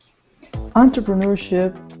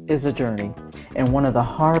Entrepreneurship is a journey and one of the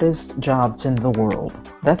hardest jobs in the world.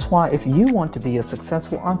 That's why if you want to be a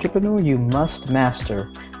successful entrepreneur, you must master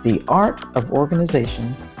the art of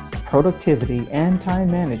organization, productivity, and time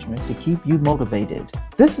management to keep you motivated.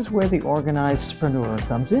 This is where the organizedpreneur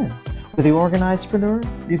comes in. With the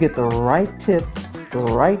organizedpreneur, you get the right tips, the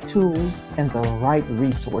right tools, and the right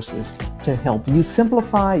resources to help you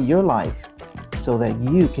simplify your life so that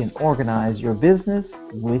you can organize your business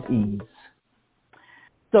with ease.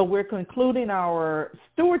 So we're concluding our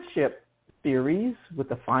stewardship series with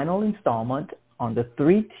the final installment on the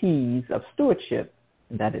 3 T's of stewardship,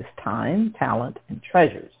 and that is time, talent, and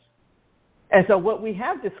treasures. And so what we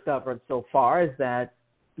have discovered so far is that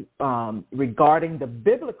regarding the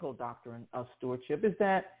biblical doctrine of stewardship is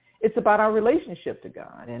that it's about our relationship to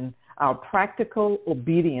God and our practical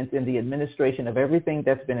obedience in the administration of everything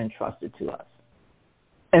that's been entrusted to us.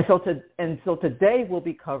 And so today we'll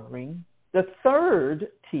be covering the 3rd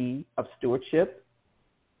T of stewardship,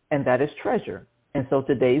 and that is treasure. And so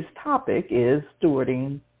today's topic is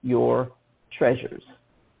stewarding your treasures.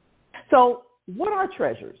 So what are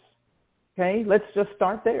treasures? Okay, let's just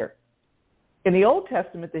start there. In the Old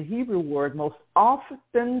Testament, the Hebrew word most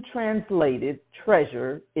often translated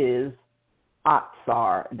treasure is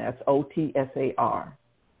otsar, and that's O-T-S-A-R.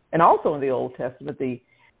 And also in the Old Testament, there's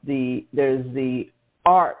the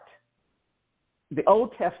art. The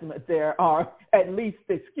Old Testament, there are at least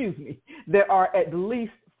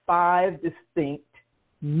 5 distinct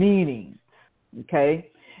meanings,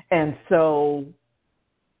 okay? And so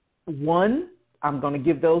I'm going to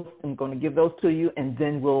give those to you, and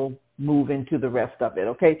then we'll move into the rest of it,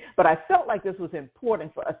 okay? But I felt like this was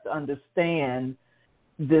important for us to understand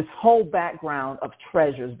this whole background of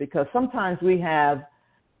treasures, because sometimes we have,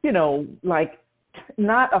 like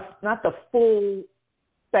not the full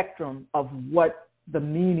spectrum of what the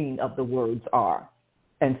meaning of the words are.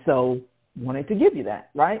 And so wanted to give you that,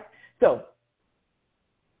 right? So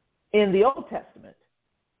in the Old Testament,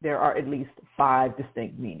 there are at least 5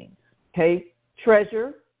 distinct meanings, okay?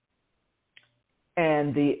 Treasure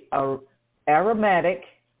and the Aramaic,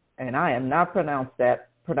 and I am not pronouncing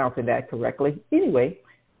that correctly. Anyway,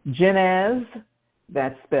 Genaz,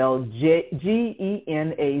 that's spelled G-E-N-A-Z,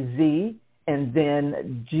 and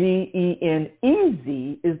then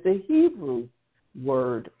G-E-N-E-Z is the Hebrew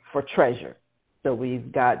word for treasure. So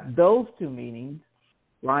we've got those 2 meanings,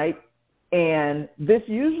 right? And this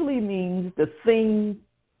usually means the thing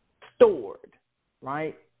stored,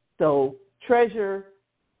 right? So treasure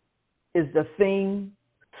is the thing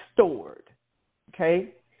stored,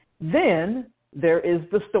 okay? Then there is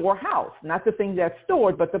the storehouse, not the thing that's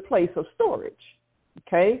stored, but the place of storage,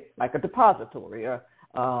 okay? Like a depository or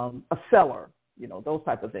a cellar, those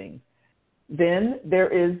type of things. Then there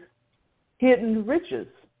is hidden riches,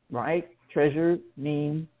 right? Treasure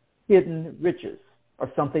means hidden riches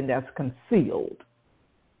or something that's concealed.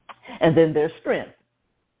 And then there's strength,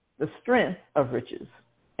 the strength of riches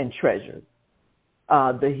and treasure.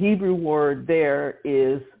 The Hebrew word there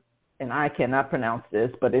is, and I cannot pronounce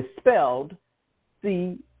this, but it's spelled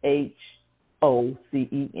C-H-O-C-E-N,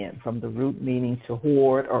 from the root meaning to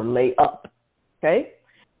hoard or lay up, okay?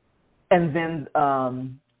 And then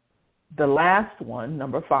the last one,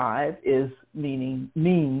 number 5,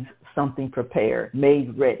 means something prepared,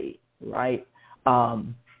 made ready, right?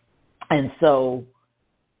 And so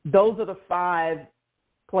those are the 5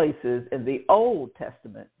 places in the Old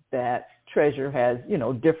Testament that treasure has,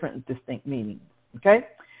 different distinct meanings, okay?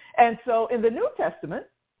 And so in the New Testament,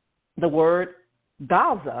 the word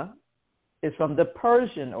Gaza is from the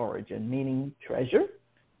Persian origin, meaning treasure.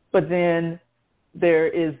 But then there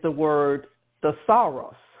is the word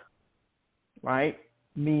thesaurus, right,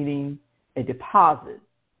 meaning a deposit,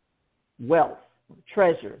 wealth,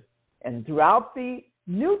 treasure. And throughout the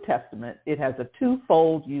New Testament, it has a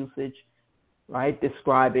 2-fold usage, right,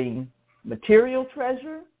 describing material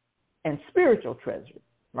treasure and spiritual treasure,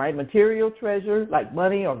 right? Material treasure, like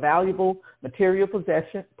money or valuable material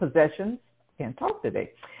possessions. Can't talk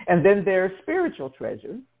today. And then there's spiritual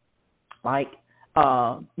treasure, like,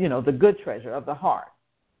 the good treasure of the heart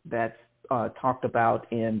that's talked about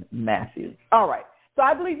in Matthew. All right. So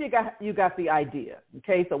I believe you got the idea,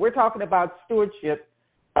 okay? So we're talking about stewardship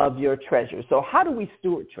of your treasures. So how do we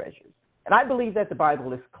steward treasures? And I believe that the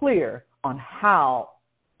Bible is clear on how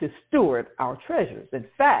to steward our treasures. In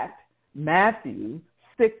fact, Matthew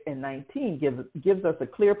 6:19 gives us a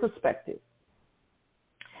clear perspective.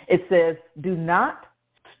 It says, "Do not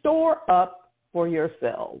store up for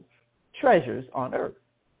yourselves treasures on earth,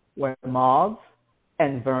 where moths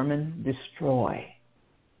and vermin destroy,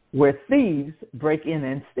 where thieves break in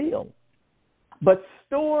and steal. But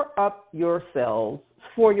store up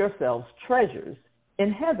for yourselves treasures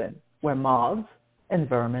in heaven, where moths and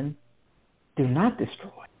vermin do not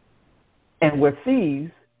destroy, and where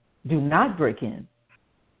thieves do not break in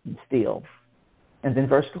and steal. And then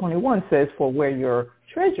verse 21 says, for where your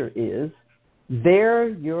treasure is, there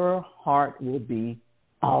your heart will be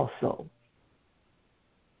also.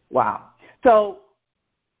 Wow. So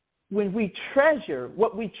when we treasure,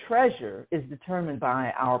 what we treasure is determined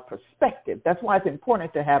by our perspective. That's why it's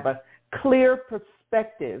important to have a clear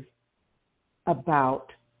perspective about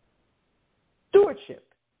stewardship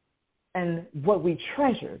and what we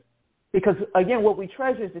treasure. Because, again, what we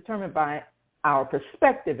treasure is determined by our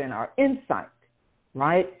perspective and our insight,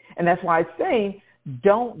 right? And that's why it's saying,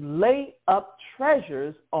 don't lay up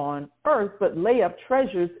treasures on earth, but lay up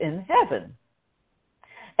treasures in heaven.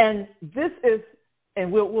 And this is,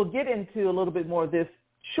 and we'll get into a little bit more of this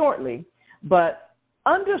shortly, but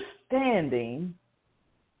understanding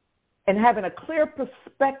and having a clear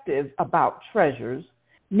perspective about treasures,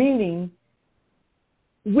 meaning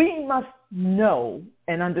we must know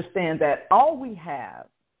and understand that all we have,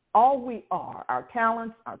 all we are, our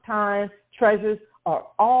talents, our time, treasures, are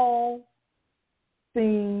all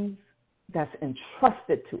things that's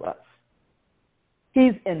entrusted to us.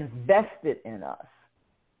 He's invested in us.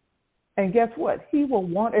 And guess what? He will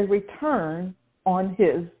want a return on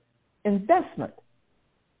his investment.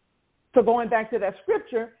 So going back to that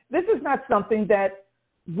scripture, this is not something that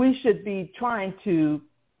we should be trying to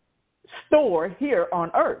store here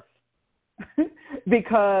on earth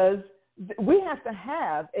because we have to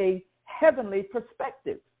have a heavenly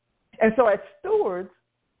perspective. And so as stewards,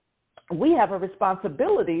 we have a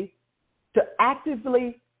responsibility to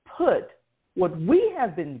actively put what we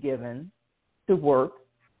have been given to work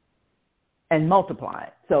and multiply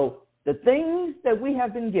it. So the things that we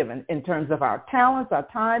have been given in terms of our talents, our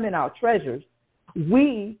time, and our treasures,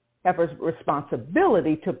 we have a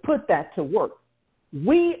responsibility to put that to work.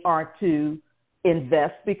 We are to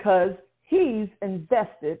invest because he's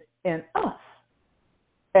invested in us.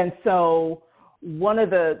 And so one of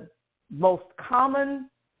the most common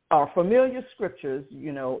or familiar scriptures,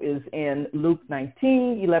 is in Luke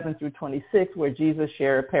 19:11 through 26, where Jesus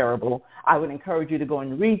shared a parable. I would encourage you to go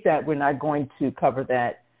and read that. We're not going to cover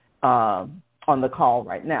that on the call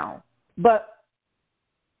right now. But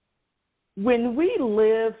when we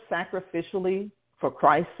live sacrificially for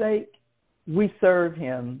Christ's sake, we serve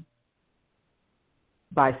him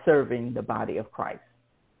by serving the body of Christ.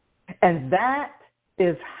 And that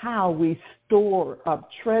is how we store up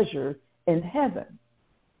treasure in heaven.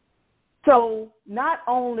 So not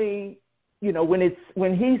only,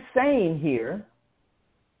 when he's saying here,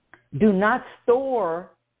 do not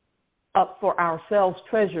store up for ourselves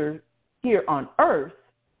treasure here on earth,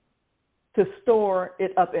 to store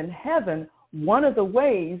it up in heaven, one of the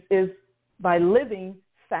ways is by living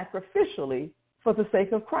sacrificially for the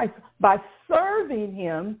sake of Christ, by serving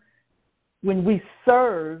him when we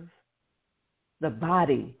serve the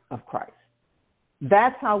body of Christ.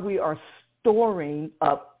 That's how we are storing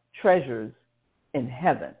up treasures in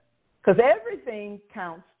heaven, because everything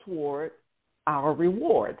counts toward our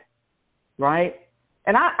reward, right?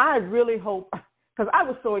 And I really hope, because I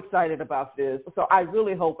was so excited about this, so I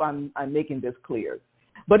really hope I'm making this clear.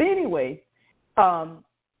 But anyway,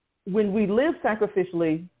 when we live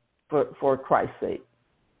sacrificially for Christ's sake,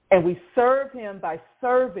 and we serve him by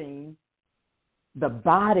serving the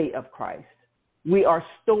body of Christ, we are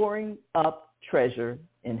storing up treasure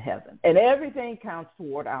in heaven. And everything counts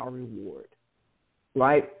toward our reward,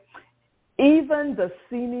 right? Even the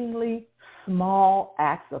seemingly small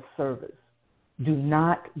acts of service do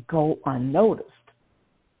not go unnoticed.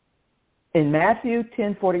 In Matthew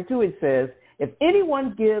 10:42, it says, if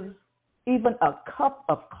anyone gives even a cup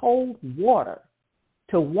of cold water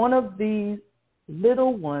to one of these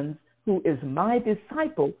little ones who is my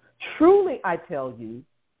disciple, truly I tell you,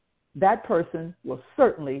 that person will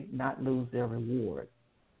certainly not lose their reward,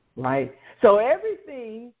 right? So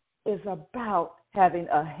everything is about having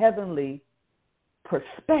a heavenly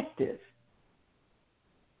perspective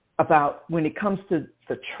about when it comes to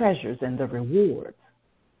the treasures and the rewards.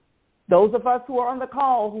 Those of us who are on the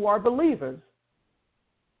call who are believers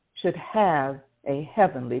should have a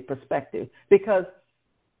heavenly perspective, because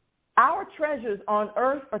our treasures on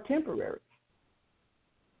earth are temporary.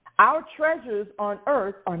 Our treasures on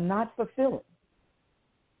earth are not fulfilling.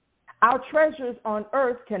 Our treasures on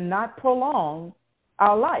earth cannot prolong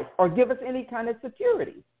our life or give us any kind of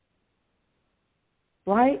security,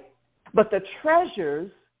 right? But the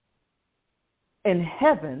treasures in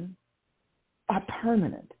heaven are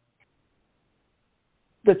permanent.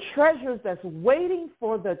 the treasures that's waiting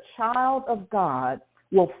for the child of God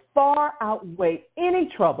will far outweigh any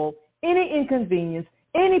trouble, any inconvenience,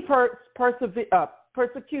 any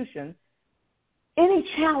persecution, any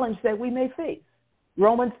challenge that we may face.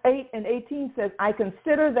 Romans 8:18 says, I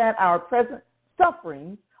consider that our present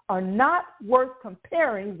sufferings are not worth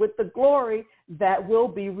comparing with the glory that will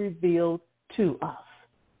be revealed to us.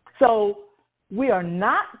 So we are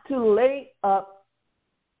not to lay up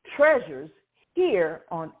treasures here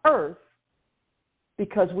on earth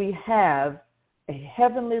because we have a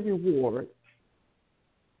heavenly reward,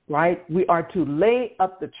 right? We are to lay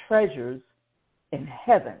up the treasures in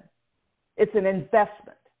heaven. It's an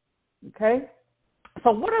investment, okay?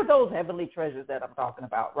 So what are those heavenly treasures that I'm talking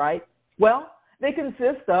about, right? Well, they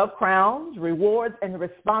consist of crowns, rewards, and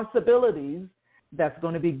responsibilities that's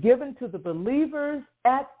going to be given to the believers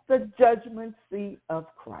at the judgment seat of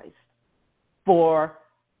Christ for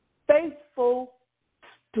faithful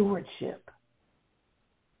stewardship.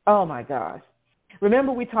 Oh, my gosh.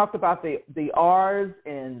 Remember we talked about the R's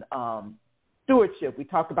in stewardship. We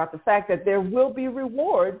talked about the fact that there will be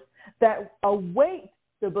rewards that await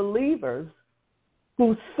the believers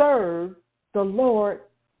who serve the Lord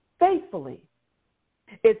faithfully.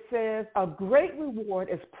 It says a great reward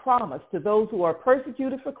is promised to those who are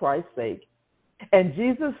persecuted for Christ's sake. And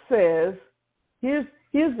Jesus says, here's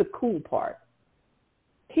the cool part.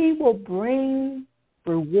 He will bring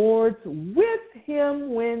rewards with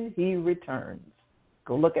him when he returns.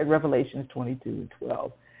 Go look at Revelation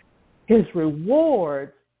 22:12. His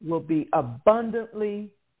rewards will be abundantly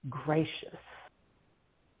gracious.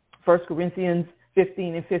 1 Corinthians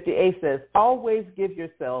 15:58 says, always give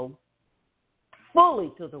yourselves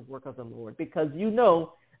fully to the work of the Lord, because you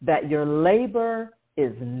know that your labor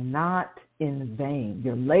is not in vain.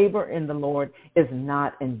 Your labor in the Lord is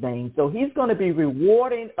not in vain. So he's going to be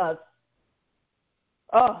rewarding us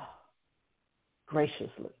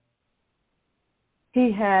graciously.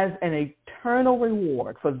 He has an eternal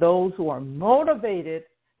reward for those who are motivated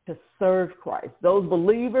to serve Christ. Those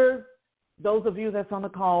believers, those of you that's on the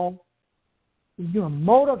call, you're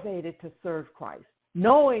motivated to serve Christ,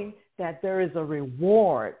 knowing that there is a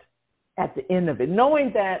reward at the end of it,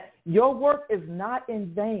 knowing that your work is not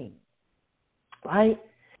in vain, right?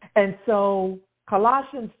 And so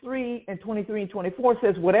Colossians 3:23 and 24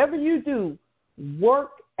 says, whatever you do,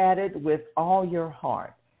 work at it with all your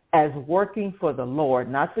heart, as working for the Lord,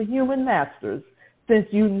 not for human masters, since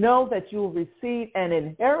you know that you will receive an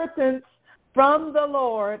inheritance from the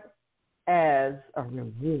Lord as a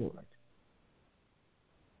reward.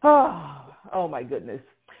 Oh my goodness.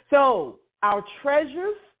 So our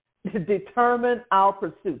treasures determine our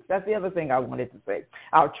pursuits. That's the other thing I wanted to say.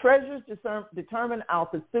 Our treasures determine our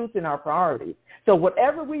pursuits and our priorities. So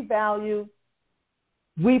whatever we value,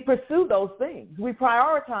 we pursue those things. We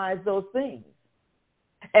prioritize those things.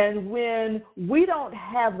 And when we don't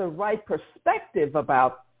have the right perspective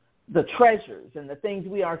about the treasures and the things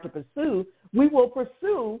we are to pursue, we will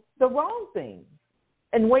pursue the wrong things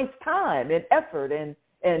and waste time and effort and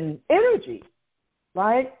energy,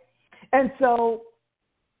 right? And so,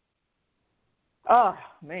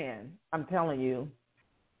 man, I'm telling you,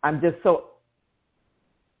 I'm just so,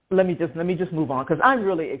 let me just move on, because I'm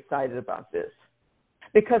really excited about this,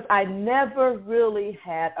 because I never really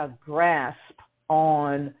had a grasp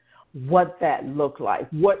on what that looked like,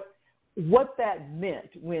 what that meant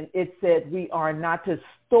when it said we are not to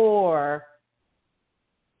store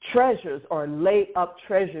treasures or lay up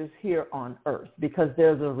treasures here on earth, because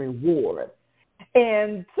there's a reward.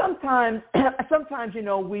 And sometimes,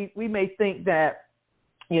 we may think that,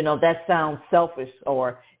 that sounds selfish,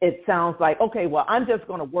 or it sounds like, okay, well, I'm just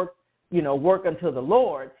going to work unto the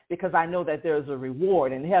Lord because I know that there's a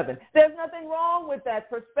reward in heaven. There's nothing wrong with that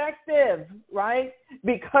perspective, right?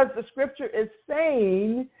 Because the scripture is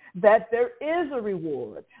saying that there is a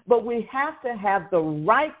reward, but we have to have the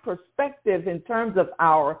right perspective in terms of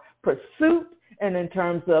our pursuit and in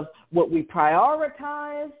terms of what we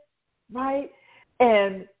prioritize, right?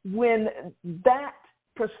 And when that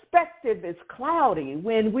perspective is cloudy,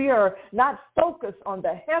 when we are not focused on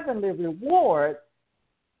the heavenly reward,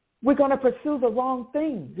 we're going to pursue the wrong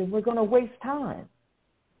things and we're going to waste time.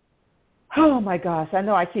 Oh, my gosh, I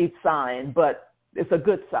know I keep sighing, but it's a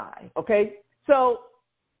good sigh, okay? So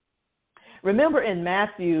remember in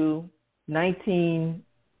Matthew 19,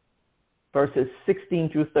 verses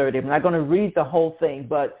 16 through 30, I'm not going to read the whole thing,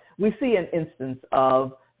 but we see an instance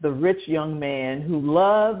of the rich young man who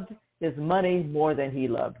loved his money more than he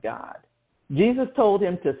loved God. Jesus told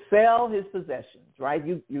him to sell his possessions, right?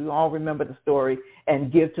 You all remember the story,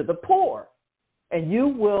 and give to the poor, and you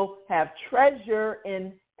will have treasure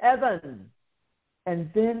in heaven. and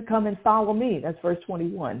then come and follow me. That's verse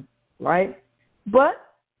 21, right? But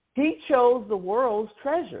he chose the world's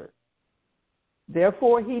treasure.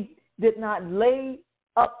 Therefore, he did not lay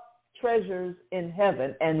up treasures in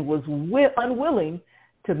heaven and was unwilling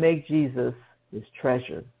to make Jesus his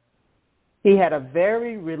treasure. He was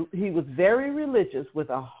very religious with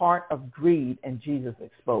a heart of greed, and Jesus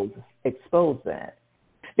exposed that.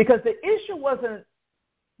 Because the issue wasn't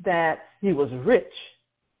that he was rich.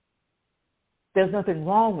 There's nothing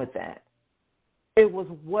wrong with that. It was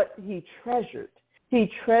what he treasured. He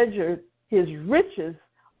treasured his riches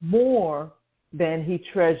more than he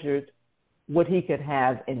treasured what he could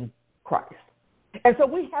have in Christ. And so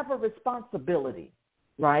we have a responsibility,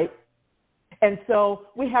 right? And so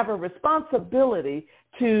we have a responsibility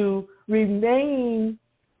to remain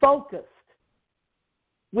focused.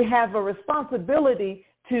 We have a responsibility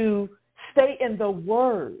to stay in the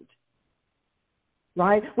Word,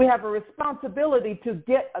 right? We have a responsibility to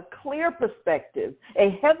get a clear perspective,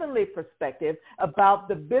 a heavenly perspective about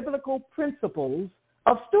the biblical principles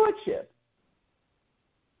of stewardship.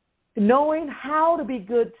 Knowing how to be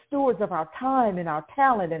good stewards of our time and our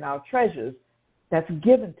talent and our treasures that's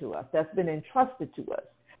given to us, that's been entrusted to us.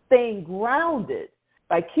 Staying grounded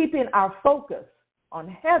by keeping our focus on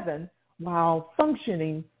heaven while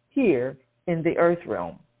functioning here in the earth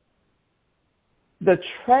realm. The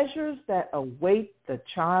treasures that await the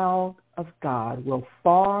child of God will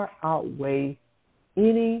far outweigh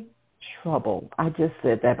any trouble. I just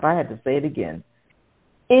said that, but I had to say it again.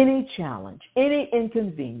 Any challenge, any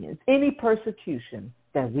inconvenience, any persecution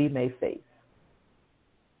that we may face,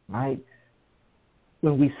 right?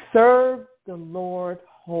 When we serve the Lord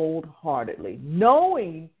wholeheartedly,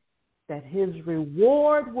 knowing that his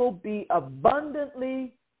reward will be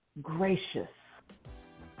abundantly gracious.